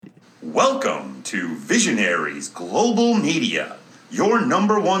Welcome to Visionaries Global Media, your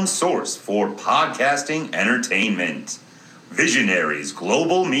number one source for podcasting entertainment. Visionaries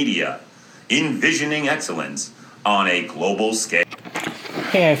Global Media, envisioning excellence on a global scale.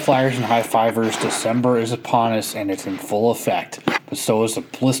 Hey, Flyers and High Fivers, December is upon us and it's in full effect. But so is the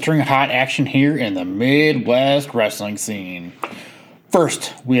blistering hot action here in the Midwest wrestling scene.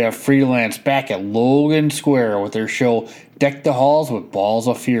 First, we have Freelance back at Logan Square with their show Deck the Halls with Balls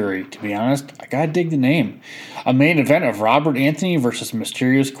of Fury. To be honest, I gotta dig the name. A main event of Robert Anthony versus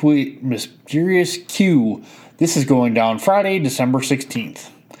Mysterious Q. This is going down Friday, December 16th.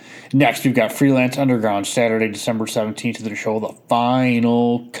 Next, we've got Freelance Underground Saturday, December 17th to their show The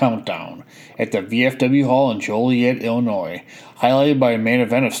Final Countdown at the VFW Hall in Joliet, Illinois. Highlighted by a main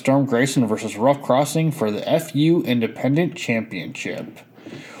event of Storm Grayson versus Rough Crossing for the FU Independent Championship.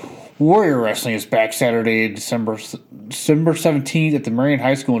 Warrior Wrestling is back Saturday, December 17th at the Marion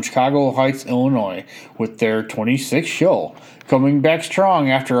High School in Chicago Heights, Illinois with their 26th show. Coming back strong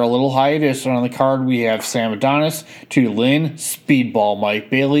after a little hiatus on the card, we have Sam Adonis, Judy Lynn, Speedball Mike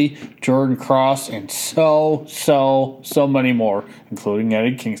Bailey, Jordan Cross, and so many more, including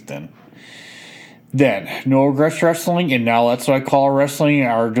Eddie Kingston. Then, No Regrets Wrestling and Now That's What I Call Wrestling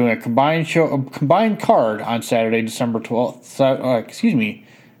are doing a combined card on Saturday, December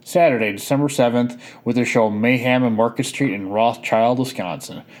 7th with their show Mayhem in Market Street in Rothschild,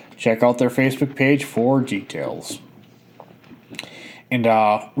 Wisconsin. Check out their Facebook page for details. And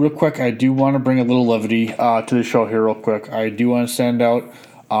real quick, I do want to bring a little levity to the show here real quick. I do want to send out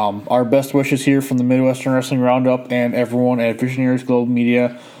our best wishes here from the Midwestern Wrestling Roundup and everyone at Visionaries Global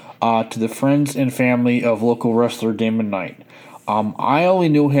Media to the friends and family of local wrestler Damon Knight. I only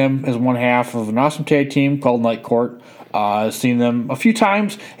knew him as one half of an awesome tag team called Night Court. I've seen them a few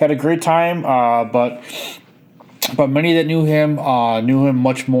times, had a great time, but many that knew him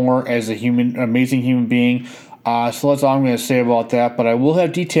much more as amazing human being. So that's all I'm going to say about that. But I will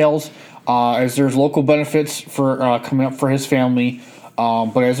have details as there's local benefits for coming up for his family.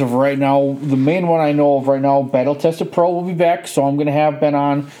 But as of right now, the main one I know of right now, Battle Tested Pro will be back. So I'm going to have Ben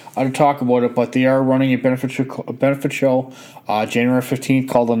on to talk about it. But they are running a benefit show January 15th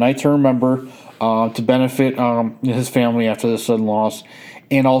called The Night to Remember to benefit his family after the sudden loss.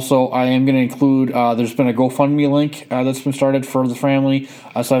 And also, I am going to include, there's been a GoFundMe link that's been started for the family,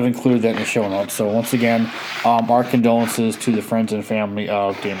 so I've included that in the show notes. So once again, our condolences to the friends and family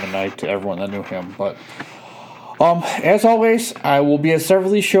of Damon Knight, to everyone that knew him. But as always, I will be at several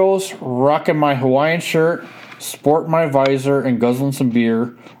of these shows, rocking my Hawaiian shirt, sport my visor, and guzzling some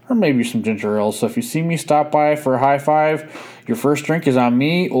beer, or maybe some ginger ale. So if you see me stop by for a high five, your first drink is on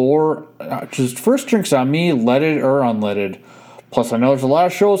me, or just first drink's on me, leaded or unleaded. Plus, I know there's a lot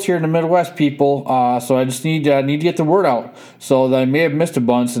of shows here in the Midwest, people, so I just need to get the word out. So that I may have missed a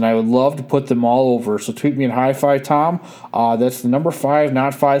bunch, and I would love to put them all over. So tweet me at High Five Tom. That's the number 5,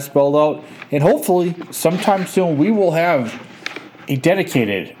 not 5 spelled out. And hopefully, sometime soon, we will have a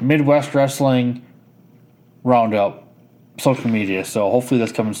dedicated Midwest Wrestling Roundup social media. So hopefully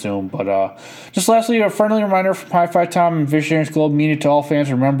that's coming soon. But just lastly, a friendly reminder from High Five Tom and Visionaries Global Media to all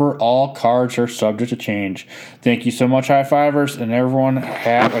fans. Remember, all cards are subject to change. Thank you so much, High Fivers, and everyone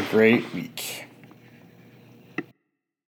have a great week.